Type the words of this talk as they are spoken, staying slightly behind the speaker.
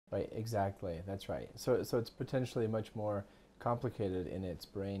Right, exactly, that's right. So it's potentially much more complicated in its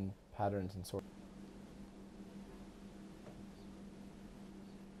brain patterns and sort.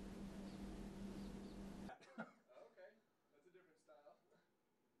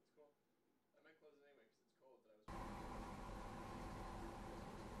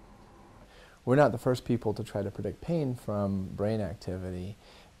 We're not the first people to try to predict pain from brain activity,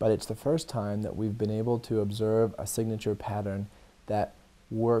 but it's the first time that we've been able to observe a signature pattern that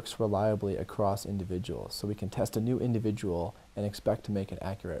works reliably across individuals. So we can test a new individual and expect to make an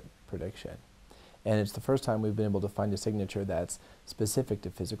accurate prediction. And it's the first time we've been able to find a signature that's specific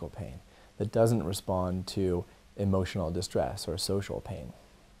to physical pain, that doesn't respond to emotional distress or social pain.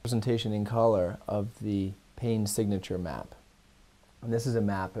 Representation in color of the pain signature map. And this is a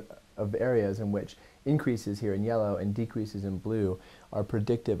map of areas in which increases here in yellow and decreases in blue are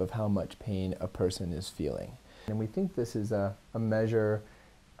predictive of how much pain a person is feeling. And we think this is a measure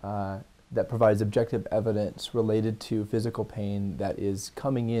that provides objective evidence related to physical pain that is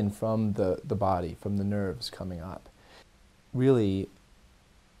coming in from the body, from the nerves coming up. Really,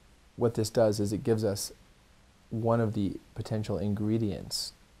 what this does is it gives us one of the potential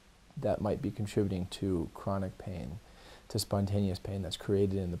ingredients that might be contributing to chronic pain, to spontaneous pain that's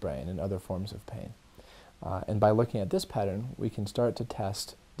created in the brain and other forms of pain. And by looking at this pattern, we can start to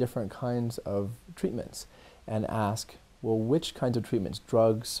test different kinds of treatments and ask, well, which kinds of treatments,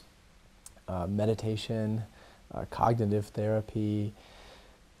 drugs, meditation, cognitive therapy,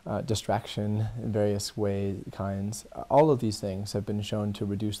 distraction in various kinds, all of these things have been shown to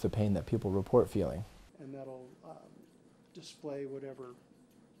reduce the pain that people report feeling. And that'll display whatever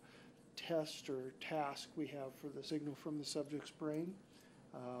test or task we have for the signal from the subject's brain.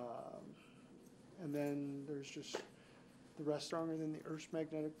 And then there's just the rest stronger than the Earth's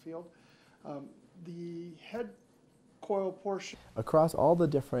magnetic field. The head coil portion. Across all the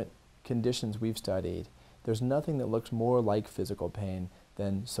different conditions we've studied, there's nothing that looks more like physical pain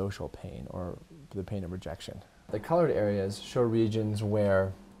than social pain or the pain of rejection. The colored areas show regions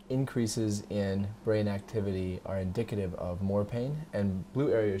where increases in brain activity are indicative of more pain, and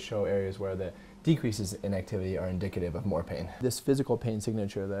blue areas show areas where the decreases in activity are indicative of more pain. This physical pain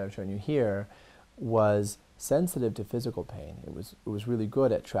signature that I've shown you here was sensitive to physical pain. It was really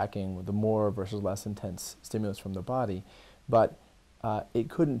good at tracking the more versus less intense stimulus from the body, but it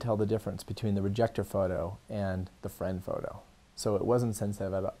couldn't tell the difference between the rejector photo and the friend photo. So it wasn't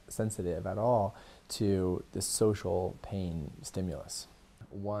sensitive at all to the social pain stimulus.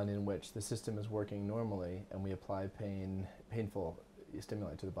 One in which the system is working normally and we apply painful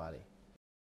stimuli to the body.